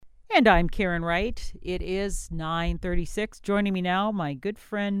And I'm Karen Wright. It is 9:36. Joining me now, my good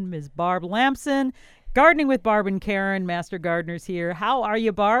friend, Ms. Barb Lamson. Gardening with Barb and Karen, Master Gardeners here. How are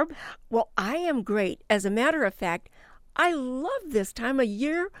you, Barb? Well, I am great. As a matter of fact, I love this time of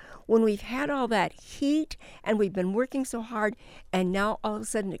year when we've had all that heat and we've been working so hard, and now all of a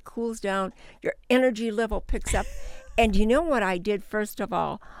sudden it cools down, your energy level picks up. And you know what I did first of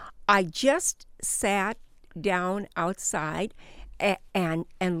all? I just sat down outside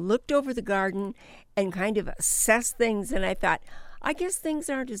and looked over the garden and kind of assessed things, and I thought, I guess things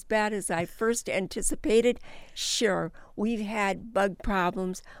aren't as bad as I first anticipated. Sure, we've had bug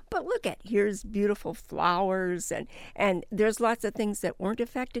problems, but look at, here's beautiful flowers, and there's lots of things that weren't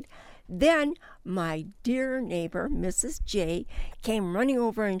affected. Then my dear neighbor, Mrs. J, came running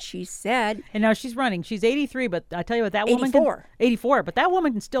over and she said... And now she's running. She's 83, but I tell you what, that woman... 84. 84, but that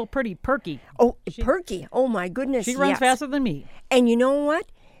woman's still pretty perky. Oh, perky. Oh, my goodness, She runs faster than me. And you know what?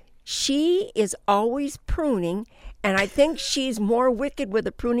 She is always pruning, and I think she's more wicked with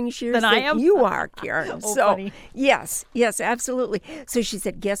the pruning shears than I am. You are, Karen. Oh, so, funny. yes, absolutely. So she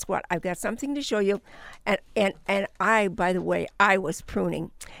said, guess what? I've got something to show you. And I, by the way, I was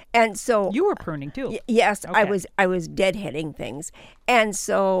pruning. And so You were pruning, too. Yes, Okay. I was deadheading things. And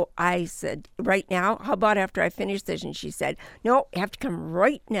so I said, right now, how about after I finish this? And she said, no, you have to come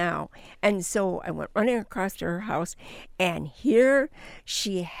right now. And so I went running across to her house, and here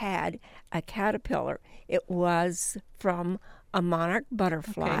she had a caterpillar. It was from a monarch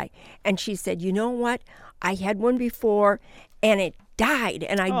butterfly. Okay. And she said, you know what? I had one before, and it died,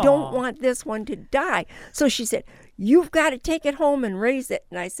 and I Aw. don't want this one to die. So she said, you've got to take it home and raise it.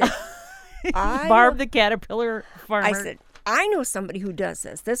 And I said, Barb the caterpillar farmer. I said, I know somebody who does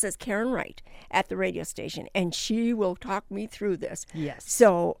this. This is Karen Wright at the radio station, and she will talk me through this. Yes.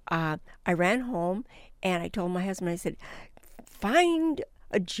 So I ran home, and I told my husband, I said, find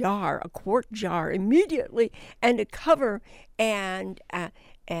a jar, a quart jar immediately, and a cover, and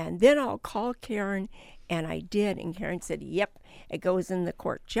then I'll call Karen. And I did, and Karen said, yep, it goes in the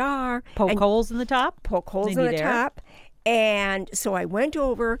quart jar. Poke holes in the top? Poke holes They in the need air. top. And so I went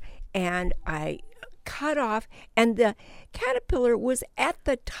over, and I cut off, and the caterpillar was at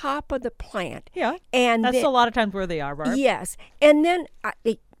the top of the plant. Yeah. And That's then, a lot of times where they are, Barb. yes. And then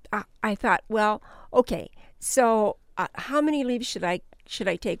I thought, well, okay, so how many leaves should I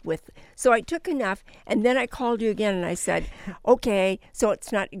take with? So I took enough, and then I called you again, and I said, okay, so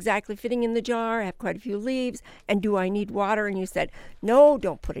it's not exactly fitting in the jar. I have quite a few leaves, and do I need water? And you said, no,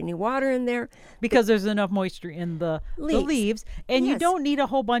 don't put any water in there. Because there's enough moisture in the leaves, and you Yes. don't need a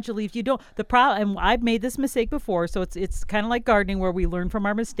whole bunch of leaves. You don't. The problem, and I've made this mistake before, so it's kind of like gardening where we learn from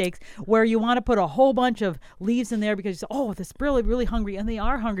our mistakes. Where you want to put a whole bunch of leaves in there because you say, oh, this really really hungry, and they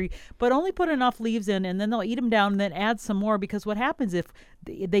are hungry, but only put enough leaves in, and then they'll eat them down, and then add some more. Because what happens if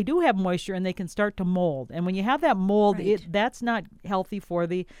they do have moisture and they can start to mold, and when you have that mold, Right. that's not healthy for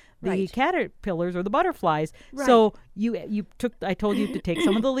the Right. caterpillars or the butterflies. Right. So I told you to take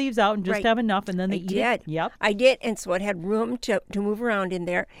some of the leaves out and just Right. have enough, and then they I eat did. it. Yep. I did, and so it had room to move around in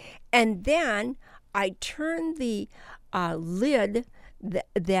there. And then I turned the lid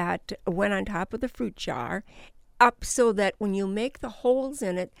that went on top of the fruit jar up so that when you make the holes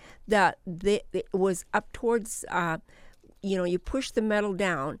in it, it was up towards... you push the metal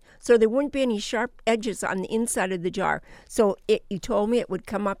down so there wouldn't be any sharp edges on the inside of the jar. So you told me it would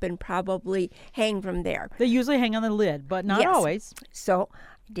come up and probably hang from there. They usually hang on the lid, but not Yes. always. So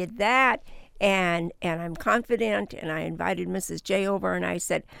I did that, and I'm confident, and I invited Mrs. J over, and I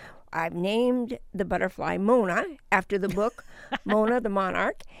said, I've named the butterfly Mona after the book, Mona the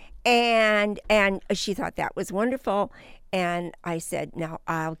Monarch, and she thought that was wonderful, and I said, now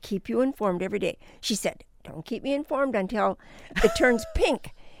I'll keep you informed every day. She said, don't keep me informed until it turns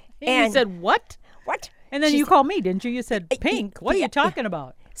pink. And you said, what? What? And then She you said- called me, didn't you? You said, pink. What are yeah. you talking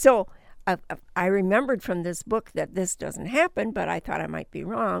about? So I remembered from this book that this doesn't happen, but I thought I might be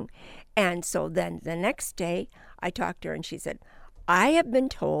wrong. And so then the next day I talked to her, and she said, I have been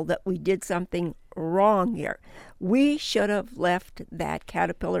told that we did something wrong here. We should have left that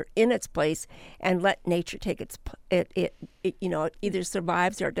caterpillar in its place and let nature take it either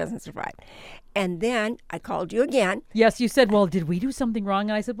survives or it doesn't survive. And then I called you again. Yes, you said, well, did we do something wrong?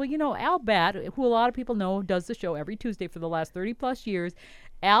 And I said, well, Al Batt, who a lot of people know does the show every Tuesday for the last 30 plus years,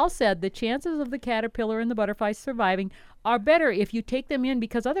 Al said the chances of the caterpillar and the butterfly surviving are better if you take them in,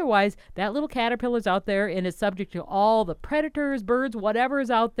 because otherwise that little caterpillar's out there and is subject to all the predators, birds, whatever is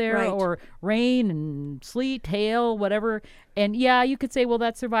out there, Right. or rain and sleet, hail, whatever. And yeah, you could say, well,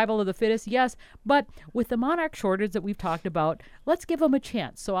 that's survival of the fittest. Yes, but with the monarch shortage that we've talked about, let's give them a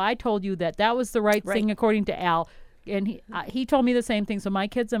chance. So I told you that was the right thing according to Al. and he told me the same thing. So my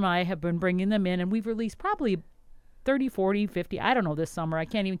kids and I have been bringing them in, and we've released probably 30, 40, 50, I don't know, this summer. I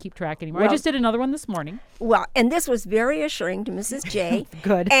can't even keep track anymore. I just did another one this morning. Well, and this was very assuring to Mrs. J.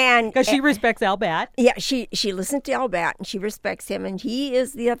 Good. And because she respects Al Bat. Yeah, she listens to Al Bat, and she respects him, and he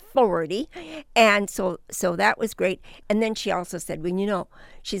is the authority. And so that was great. And then she also said, well,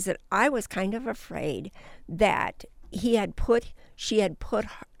 she said, I was kind of afraid that she had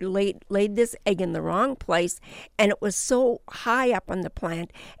laid this egg in the wrong place, and it was so high up on the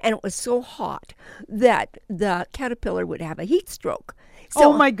plant, and it was so hot that the caterpillar would have a heat stroke.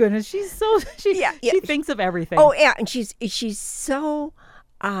 So, oh my goodness, she thinks of everything. Oh yeah, and she's so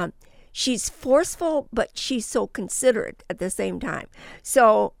she's forceful, but she's so considerate at the same time.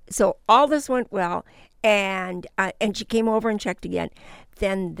 So all this went well, and she came over and checked again.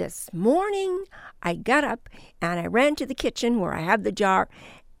 Then this morning, I got up and I ran to the kitchen where I have the jar,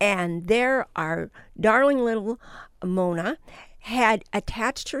 and there our darling little Mona had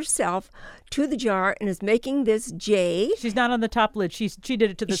attached herself to the jar and is making this J. She's not on the top lid. She did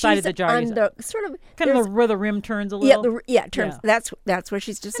it to the side of the jar. On the sort of kind of where the rim turns a little. Yeah, it turns. Yeah. That's where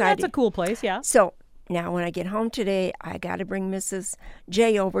she's decided. And that's a cool place, yeah. So now when I get home today, I got to bring Mrs.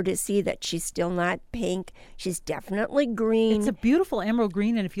 J over to see that she's still not pink. She's definitely green. It's a beautiful emerald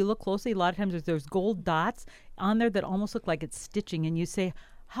green, and if you look closely, a lot of times there's gold dots on there that almost look like it's stitching, and you say,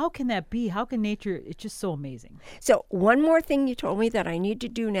 how can that be? How can nature? It's just so amazing. So one more thing you told me that I need to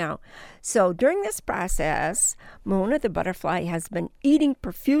do now. So during this process, Mona the butterfly has been eating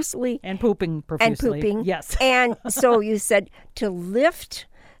profusely. And pooping profusely. Yes. And so you said to lift,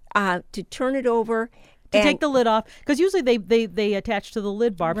 to turn it over. To take the lid off, because usually they attach to the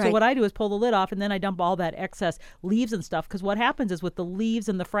lid, Barb. Right. So what I do is pull the lid off, and then I dump all that excess leaves and stuff, because what happens is with the leaves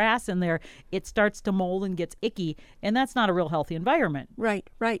and the frass in there, it starts to mold and gets icky, and that's not a real healthy environment. Right.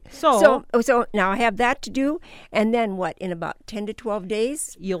 So now I have that to do, and then what, in about 10 to 12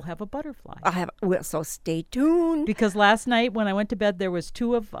 days? You'll have a butterfly. So stay tuned. Because last night when I went to bed, there was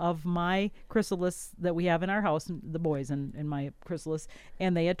 2 of my chrysalis that we have in our house, the boys and my chrysalis,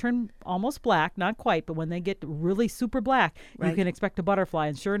 and they had turned almost black, not quite, but when they get really super black, you can expect a butterfly.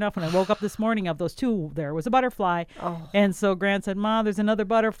 And sure enough, when I woke up this morning, of those 2, there was a butterfly. Oh. And so Grant said, Ma, there's another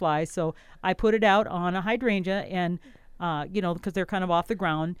butterfly. So I put it out on a hydrangea, and because they're kind of off the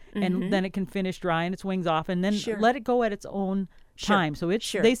ground, and then it can finish drying its wings off, and then let it go at its own time. So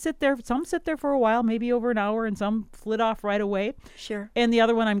they sit there. Some sit there for a while, maybe over an hour, and some flit off right away. Sure. And the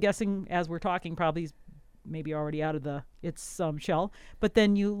other one, I'm guessing, as we're talking, probably is maybe already out of its shell. But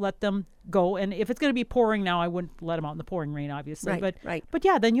then you let them go, and if it's going to be pouring now, I wouldn't let them out in the pouring rain, obviously. Right. But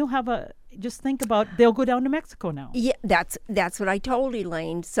yeah, then you'll have just think about, they'll go down to Mexico now. Yeah, that's what I told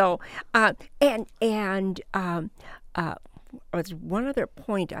Elaine. So was one other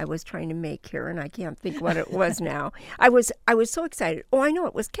point I was trying to make here, and I can't think what it was now. I was so excited. Oh, I know,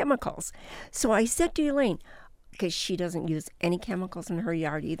 it was chemicals. So I said to Elaine, because she doesn't use any chemicals in her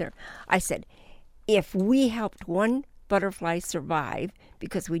yard either, I said, if we helped one butterfly survive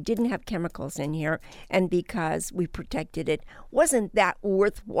because we didn't have chemicals in here and because we protected it, wasn't that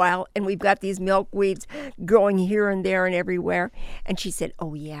worthwhile? And we've got these milkweeds growing here and there and everywhere. And she said,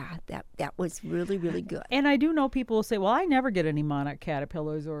 oh yeah, that was really, really good. And I do know people will say, well, I never get any monarch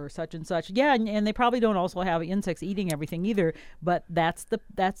caterpillars or such and such. Yeah, and they probably don't also have insects eating everything either, but that's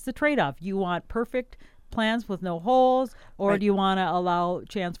the trade-off. You want perfect plants with no holes, or do you want to allow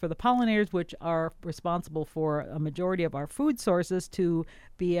chance for the pollinators, which are responsible for a majority of our food sources, to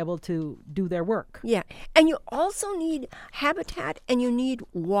be able to do their work? Yeah, and you also need habitat, and you need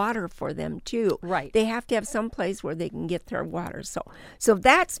water for them too. Right. They have to have some place where they can get their water. So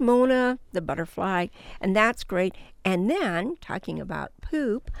that's Mona the butterfly, and that's great. And then, talking about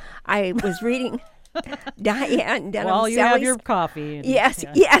poop, I was reading Diane Denham While you Sally's, have your coffee.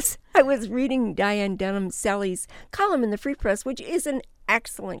 Yes. I was reading Diane Denham Sally's column in the Free Press, which is an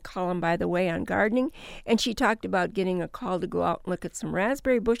excellent column, by the way, on gardening. And she talked about getting a call to go out and look at some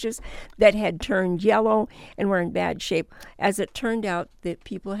raspberry bushes that had turned yellow and were in bad shape. As it turned out, that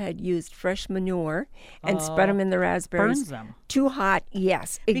people had used fresh manure and spread them in the raspberries. Burns them. Too hot,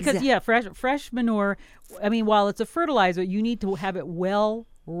 yes. Because, fresh manure, I mean, while it's a fertilizer, you need to have it well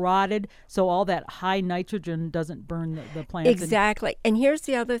rotted so all that high nitrogen doesn't burn the plants. Exactly. And here's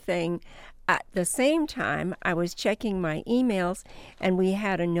the other thing. At the same time, I was checking my emails, and we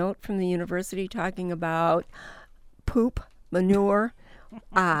had a note from the university talking about poop, manure,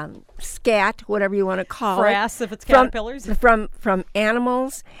 scat, whatever you want to call Frass, it. if it's caterpillars. From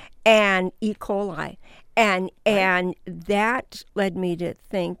animals and E. coli. And that led me to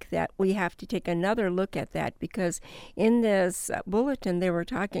think that we have to take another look at that, because in this bulletin they were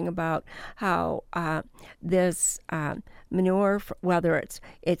talking about how this manure, whether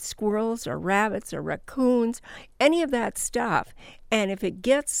it's squirrels or rabbits or raccoons, any of that stuff, and if it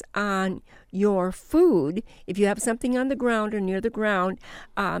gets on your food, if you have something on the ground or near the ground,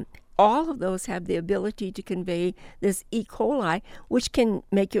 all of those have the ability to convey this E. coli, which can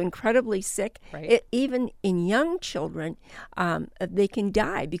make you incredibly sick. Right. Even in young children, they can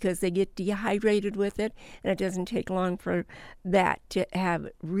die because they get dehydrated with it, and it doesn't take long for that to have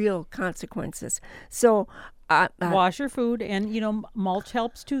real consequences. So wash your food, and mulch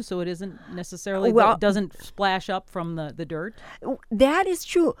helps too, so it isn't necessarily Well- it doesn't splash up from the dirt. that is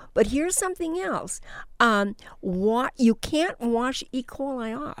true. But here's something else. You can't wash E.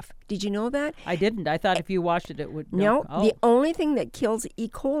 coli off. Did you know that? I didn't. I thought if you washed it, it would. No, Oh. the only thing that kills E.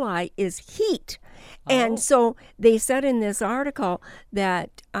 coli is heat. Oh. And so they said in this article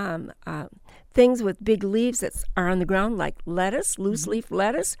that things with big leaves that are on the ground, like lettuce, loose leaf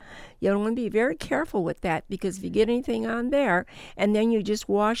lettuce, you want to be very careful with that, because if you get anything on there and then you just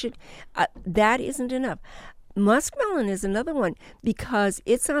wash it, that isn't enough. Muskmelon is another one, because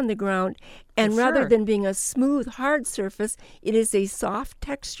it's on the ground, and For rather sure. than being a smooth, hard surface, it is a soft,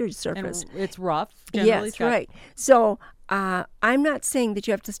 textured surface. And it's rough. Generally. It's Yes, got- right. So I'm not saying that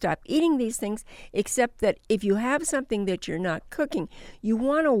you have to stop eating these things, except that if you have something that you're not cooking, you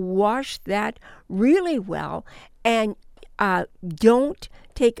want to wash that really well, and don't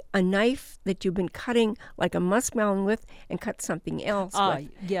take a knife that you've been cutting like a muskmelon with and cut something else with.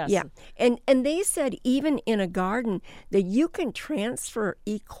 Yes. Yeah. And they said even in a garden that you can transfer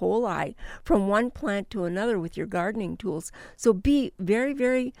E. coli from one plant to another with your gardening tools. So be very,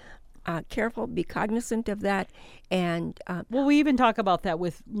 very careful, be cognizant of that. And Well, we even talk about that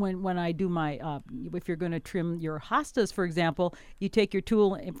with when I do my, if you're going to trim your hostas, for example, you take your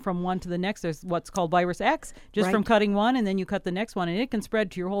tool from one to the next. There's what's called virus X, just from Right. cutting one, and then you cut the next one, and it can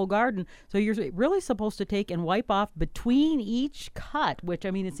spread to your whole garden. So you're really supposed to take and wipe off between each cut, which,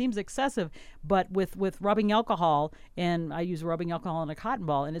 I mean, it seems excessive, but with rubbing alcohol, and I use rubbing alcohol in a cotton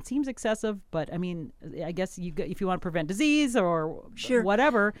ball, and it seems excessive, but, I mean, I guess if you want to prevent disease or Sure.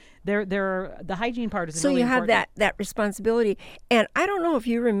 whatever, the hygiene part is so really you have important. that responsibility. And I don't know if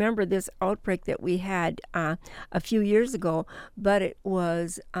you remember this outbreak that we had a few years ago, but it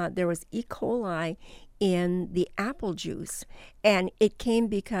was there was E. coli in the apple juice, and it came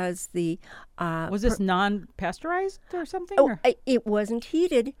because the Was this non-pasteurized or something? Oh, or? it wasn't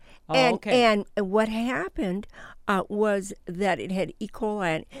heated, Oh, and okay. and what happened was that it had E.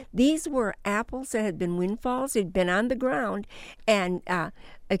 coli. In it. These were apples that had been windfalls, had been on the ground, and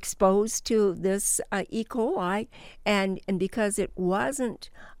exposed to this E. coli, and because it wasn't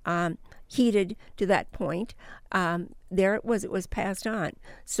heated to that point, there it was passed on.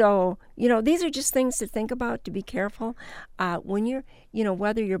 So, these are just things to think about, to be careful. When you're,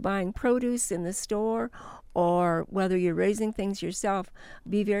 whether you're buying produce in the store or whether you're raising things yourself,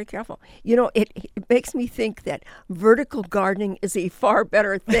 be very careful. It makes me think that vertical gardening is a far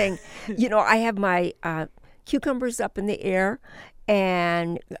better thing. I have my cucumbers up in the air,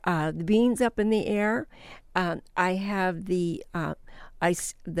 and the beans up in the air. I have the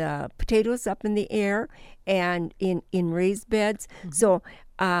potatoes up in the air and in raised beds. Mm-hmm. So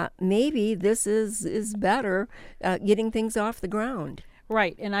maybe this is better, getting things off the ground.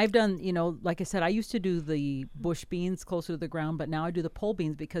 Right. And I've done, like I said, I used to do the bush beans closer to the ground, but now I do the pole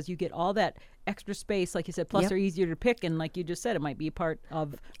beans because you get all that extra space, like you said, plus Yep. they're easier to pick. And like you just said, it might be part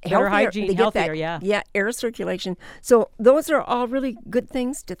of better Healthier. hygiene, They get healthier, that, yeah. Yeah, air circulation. So those are all really good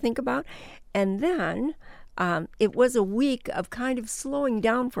things to think about. And then it was a week of kind of slowing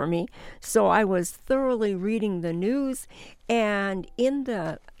down for me. So I was thoroughly reading the news, and in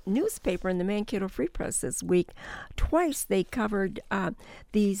the newspaper in the Mankato Free Press this week, twice they covered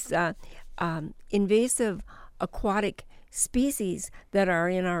these invasive aquatic species that are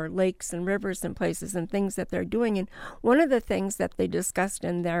in our lakes and rivers and places, and things that they're doing. And one of the things that they discussed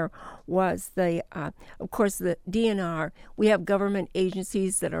in there was of course, the DNR. We have government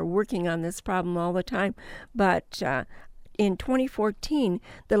agencies that are working on this problem all the time, but in 2014,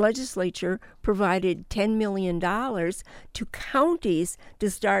 the legislature provided $10 million to counties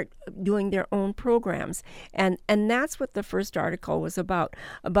to start doing their own programs. And that's what the first article was about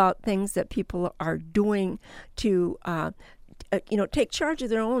things that people are doing to take charge of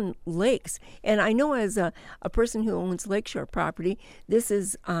their own lakes. And I know as a person who owns lakeshore property, this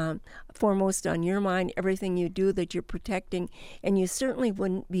is foremost on your mind, everything you do that you're protecting, and you certainly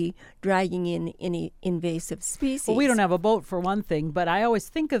wouldn't be dragging in any invasive species. Well, we don't have a boat for one thing, but I always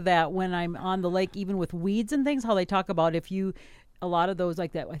think of that when I'm on the lake, even with weeds and things, how they talk about a lot of those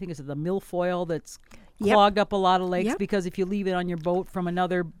like that, I think it's the milfoil that's clogged up a lot of lakes because if you leave it on your boat from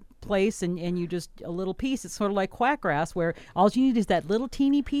another place and you just a little piece, it's sort of like quackgrass where all you need is that little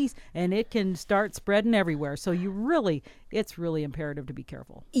teeny piece and it can start spreading everywhere. So it's really imperative to be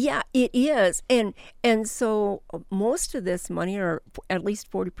careful. Yeah, it is. And so most of this money, or at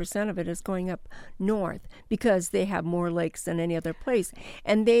least 40% of it, is going up north because they have more lakes than any other place.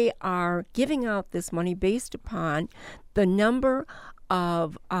 And they are giving out this money based upon the number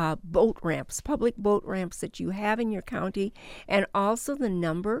of boat ramps, public boat ramps that you have in your county, and also the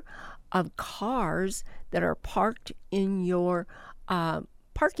number of cars that are parked in your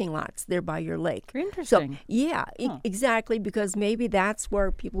parking lots there by your lake. Interesting. So, exactly, because maybe that's where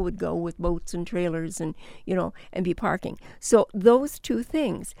people would go with boats and trailers and be parking. So those two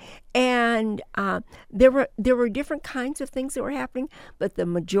things. And there were different kinds of things that were happening, but the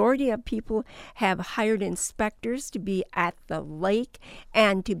majority of people have hired inspectors to be at the lake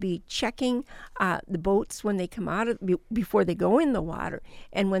and to be checking the boats when they come out before they go in the water,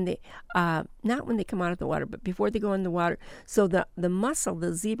 and when they not when they come out of the water, but before they go in the water, so the mussel,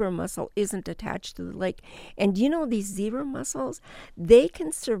 the zebra mussel, isn't attached to the lake. And these zebra mussels, they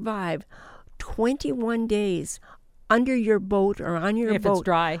can survive 21 days under your boat or on your boat. If it's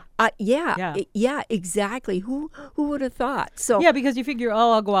dry. Yeah, exactly. Who would have thought? So yeah, because you figure,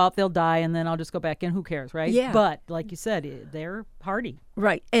 I'll go out, they'll die, and then I'll just go back in. Who cares, right? Yeah. But like you said, they're hardy.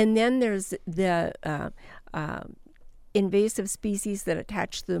 Right. And then there's the invasive species that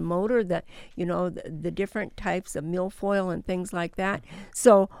attach to the motor, the different types of milfoil and things like that.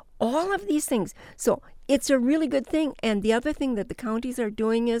 So all of these things. So it's a really good thing. And the other thing that the counties are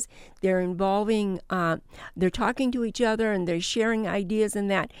doing is they're involving, they're talking to each other and they're sharing ideas and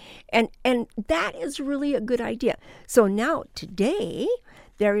that. And that is really a good idea. So now today,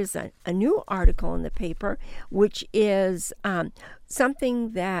 there is a new article in the paper, which is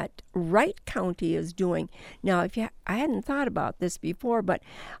something that Wright County is doing. Now, I hadn't thought about this before, but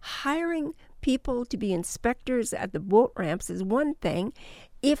hiring people to be inspectors at the boat ramps is one thing,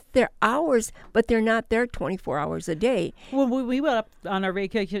 if they're hours, but they're not there 24 hours a day. Well, we went up on our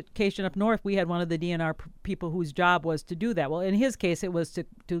vacation up north. We had one of the DNR people whose job was to do that. Well, in his case, it was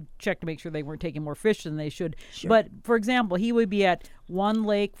to check to make sure they weren't taking more fish than they should. Sure. But, for example, he would be at one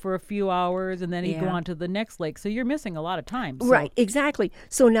lake for a few hours, and then he'd go on to the next lake. So you're missing a lot of time. So. Right, exactly.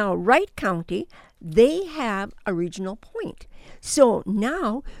 So now Wright County, they have a regional point. So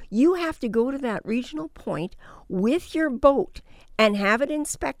now you have to go to that regional point with your boat and have it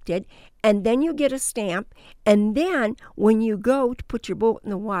inspected, and then you get a stamp, and then when you go to put your boat in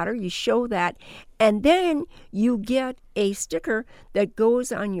the water, you show that, and then you get a sticker that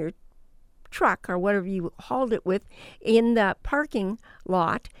goes on your truck or whatever you hauled it with in the parking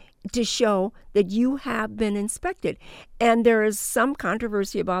lot to show that you have been inspected. And there is some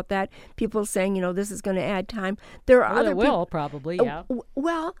controversy about that. People saying, this is going to add time. There are other people, probably, yeah.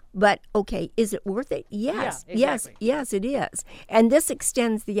 Well, but okay, is it worth it? Yes, yeah, exactly. yes, it is. And this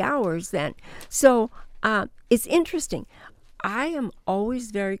extends the hours then. So it's interesting. I am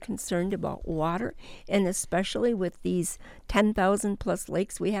always very concerned about water, and especially with these 10,000 plus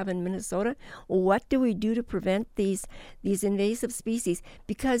lakes we have in Minnesota. What do we do to prevent these invasive species?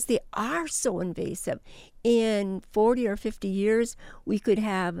 Because they are so invasive. In 40 or 50 years, we could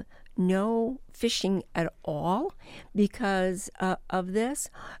have no fishing at all because of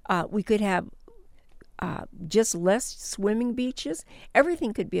this. We could have just less swimming beaches.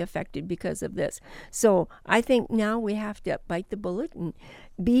 Everything could be affected because of this. So I think now we have to bite the bullet and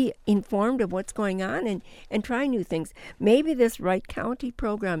be informed of what's going on and try new things. Maybe this Wright County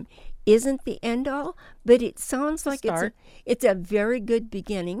program isn't the end all, but it sounds like it's a very good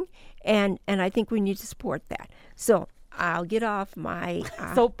beginning, and I think we need to support that. So I'll get off my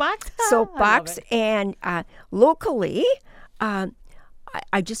soapbox and locally.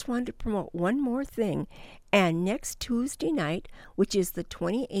 I just wanted to promote one more thing. And next Tuesday night, which is the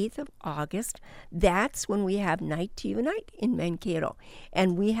 28th of August, that's when we have Night to Unite in Mankato.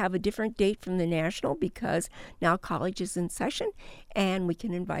 And we have a different date from the National because now college is in session, and we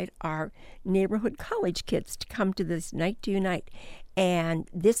can invite our neighborhood college kids to come to this Night to Unite. And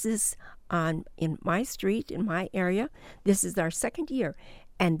this is in my street, in my area. This is our second year.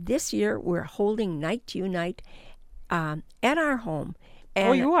 And this year, we're holding Night to Unite at our home.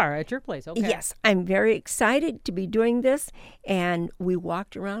 Oh, you are at your place. Okay. Yes, I'm very excited to be doing this. And we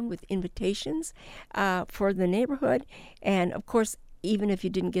walked around with invitations for the neighborhood. And of course, even if you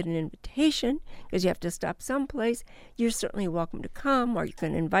didn't get an invitation, because you have to stop someplace, you're certainly welcome to come, or you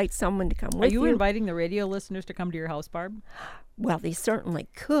can invite someone to come with you. Are you inviting the radio listeners to come to your house, Barb? Well, they certainly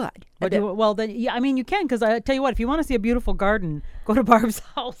could. But I mean, you can, because I tell you what, if you want to see a beautiful garden, go to Barb's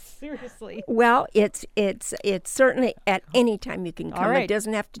house. Seriously. Well, it's certainly at any time you can come. All right. It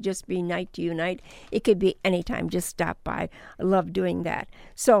doesn't have to just be night to night. It could be any time. Just stop by. I love doing that.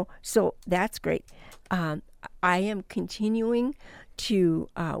 So that's great. I am continuing to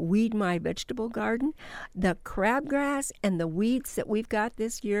weed my vegetable garden. The crabgrass and the weeds that we've got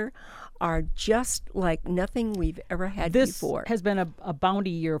this year are just like nothing we've ever had before. This has been a bounty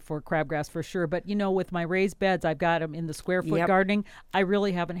year for crabgrass for sure. But, with my raised beds, I've got them in the square foot gardening. I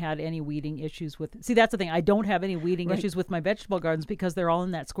really haven't had any weeding issues with. See, that's the thing. I don't have any weeding issues with my vegetable gardens because they're all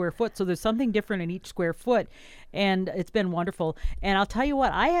in that square foot. So there's something different in each square foot. And it's been wonderful. And I'll tell you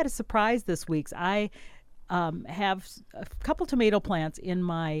what, I had a surprise this week. I have a couple tomato plants in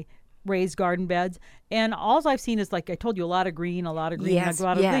my raised garden beds, and all I've seen is, like I told you, a lot of green. Yes, a lot of green.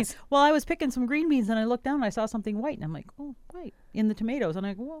 yes. Well, I was picking some green beans, and I looked down and I saw something white, and I'm like, oh, white in the tomatoes. And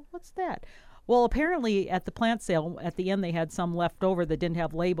I go, well, what's that? Well, apparently at the plant sale at the end, they had some left over that didn't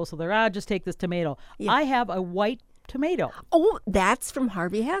have labels, so they're, just take this tomato. Yeah. I have a white tomato. Oh, that's from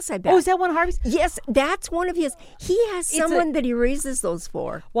Harvey Hess, I bet. Oh, is that one Harvey's? Yes, that's one of his. He has someone that he raises those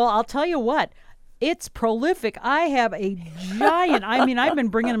for. Well, I'll tell you what. It's prolific. I have a giant. I mean, I've been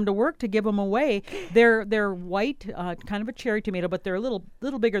bringing them to work to give them away. They're white, kind of a cherry tomato, but they're a little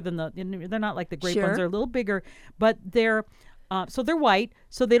bigger than they're not like the grape ones. They're a little bigger, but they're so they're white.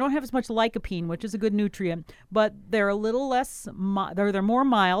 So they don't have as much lycopene, which is a good nutrient. But they're a little less. They're more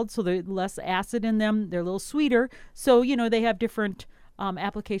mild, so there's less acid in them. They're a little sweeter. So they have different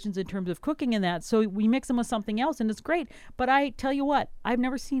applications in terms of cooking and that. So we mix them with something else, and it's great. But I tell you what, I've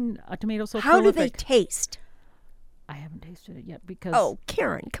never seen a tomato so How prolific. do they taste? I haven't tasted it yet because... Oh,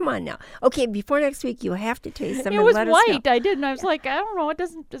 Karen, come on now. Okay, before next week, you have to taste them. It and was let us white. know. I did, and I was like, I don't know.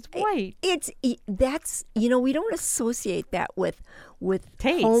 It's white. That's we don't associate that with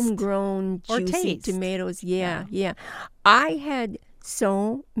Taste. homegrown Or juicy taste. tomatoes. Yeah. I had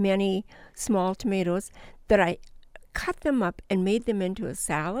so many small tomatoes that I cut them up and made them into a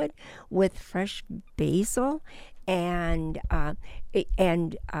salad with fresh basil and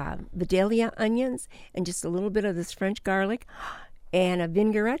Vidalia onions and just a little bit of this French garlic and a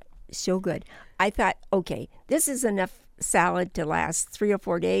vinaigrette. So good. I thought, okay, this is enough salad to last 3 or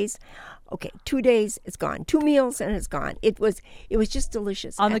 4 days. Okay, 2 days, it's gone. 2 meals, and it's gone. It was just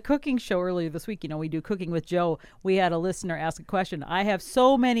delicious. On the cooking show earlier this week, we do Cooking with Joe. We had a listener ask a question. I have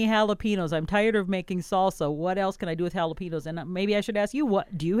so many jalapenos. I'm tired of making salsa. What else can I do with jalapenos? And maybe I should ask you,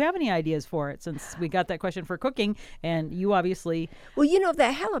 what do you have any ideas for it? Since we got that question for cooking, and you obviously... Well, the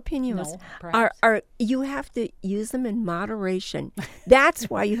jalapenos are you have to use them in moderation. That's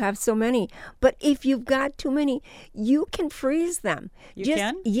why you have so many. But if you've got too many, you can freeze them. You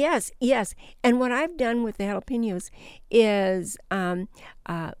can? Yes. And what I've done with the jalapenos is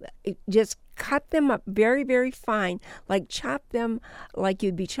just cut them up very, very fine, like chop them like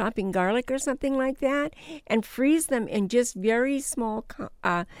you'd be chopping garlic or something like that, and freeze them in just very small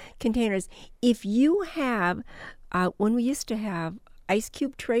containers. If you have, when we used to have ice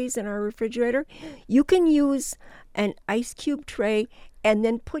cube trays in our refrigerator, you can use an ice cube tray and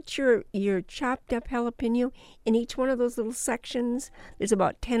then put your chopped up jalapeno in each one of those little sections. There's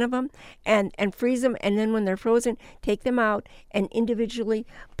about 10 of them, and freeze them. And then when they're frozen, take them out and individually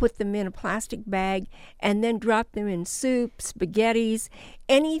put them in a plastic bag, and then drop them in soup, spaghettis,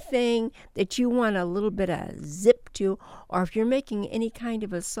 anything that you want a little bit of zip to, or if you're making any kind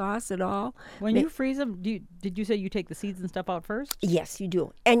of a sauce at all. When you freeze them, did you say you take the seeds and stuff out first? Yes, you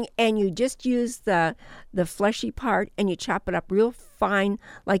do. And you just use the fleshy part, and you chop it up real fine,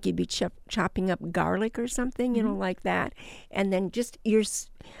 like you'd be chopping up garlic or something, like that. And then just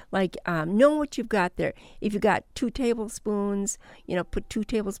know what you've got there. If you've got 2 tablespoons, put 2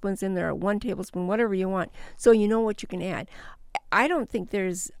 tablespoons in there, or 1 tablespoon, whatever you want, so you know what you can add. I don't think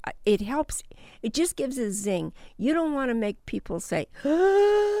it helps. It just gives a zing. You don't want to make people say,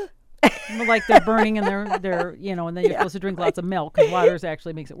 like they're burning and they're and then you're supposed to drink lots of milk, because water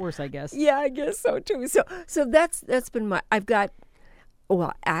actually makes it worse, I guess. Yeah, I guess so too. So that's been I've got.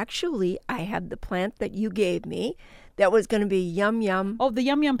 Well, actually, I had the plant that you gave me that was going to be yum yum. Oh, the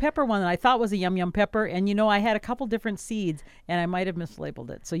yum yum pepper one that I thought was a yum yum pepper, and I had a couple different seeds, and I might have mislabeled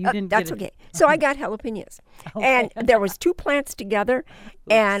it, so you didn't. That's get it. okay. So I got jalapenos, and there was 2 plants together,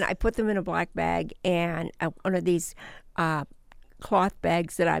 and I put them in a black bag and one of these cloth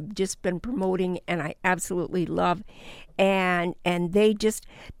bags that I've just been promoting and I absolutely love. And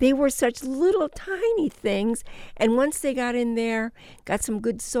they were such little tiny things. And once they got in there, got some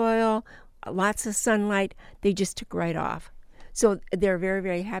good soil, lots of sunlight, they just took right off. So they're very,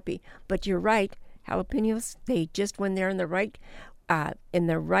 very happy. But you're right, jalapenos, they just, when they're in the right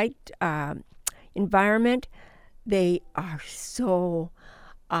environment, they are so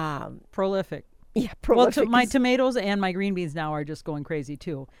prolific. Yeah, prolific. Well, my tomatoes and my green beans now are just going crazy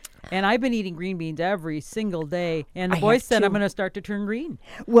too. And I've been eating green beans every single day. And the boys said I'm going to start to turn green.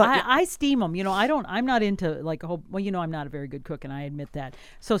 Well, I steam them. I'm not into like a whole. Well, I'm not a very good cook, and I admit that.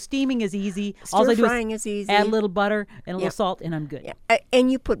 So steaming is easy. All I do is easy. Add a little butter and a little salt, and I'm good. Yeah.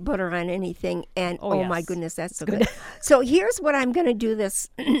 And you put butter on anything, and yes. My goodness, that's so good. So here's what I'm going to do this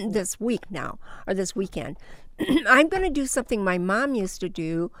week now, or this weekend. I'm going to do something my mom used to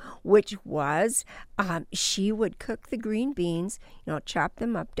do, which was she would cook the green beans, chop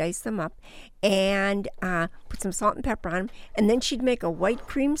them up, dice them up, and put some salt and pepper on them. And then she'd make a white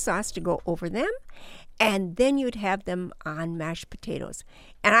cream sauce to go over them. And then you'd have them on mashed potatoes.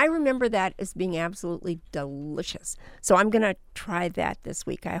 And I remember that as being absolutely delicious. So I'm going to try that this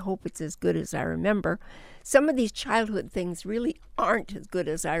week. I hope it's as good as I remember. Some of these childhood things really aren't as good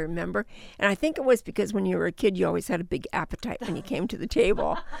as I remember. And I think it was because when you were a kid, you always had a big appetite when you came to the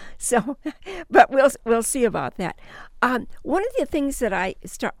table. So, but we'll see about that. One of the things that I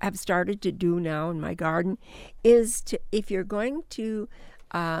have started to do now in my garden is if you're going to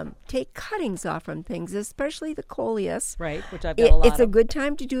take cuttings off from things, especially the coleus. Right, which I've got a lot It's a good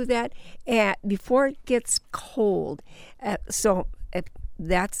time to do that before it gets cold.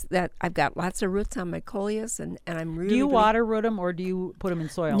 That's that. I've got lots of roots on my coleus, and I'm really. Do you water root them or do you put them in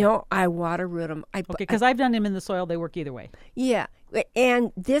soil? No, I water root them. Okay, because I've done them in the soil. They work either way. Yeah,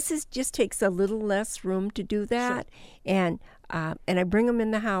 and this just takes a little less room to do that, sure. And I bring them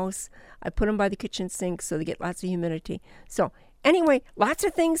in the house. I put them by the kitchen sink so they get lots of humidity. So anyway, lots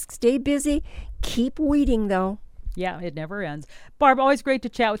of things. Stay busy. Keep weeding though. Yeah, it never ends. Barb, always great to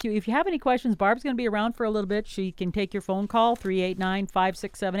chat with you. If you have any questions, Barb's going to be around for a little bit. She can take your phone call,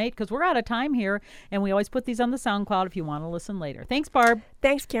 389-5678, because we're out of time here, and we always put these on the SoundCloud if you want to listen later. Thanks, Barb.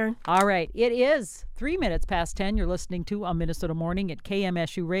 Thanks, Karen. All right. It is 3 minutes past 10. You're listening to A Minnesota Morning at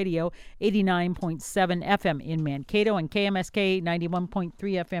KMSU Radio, 89.7 FM in Mankato and KMSK 91.3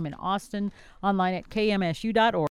 FM in Austin, online at kmsu.org.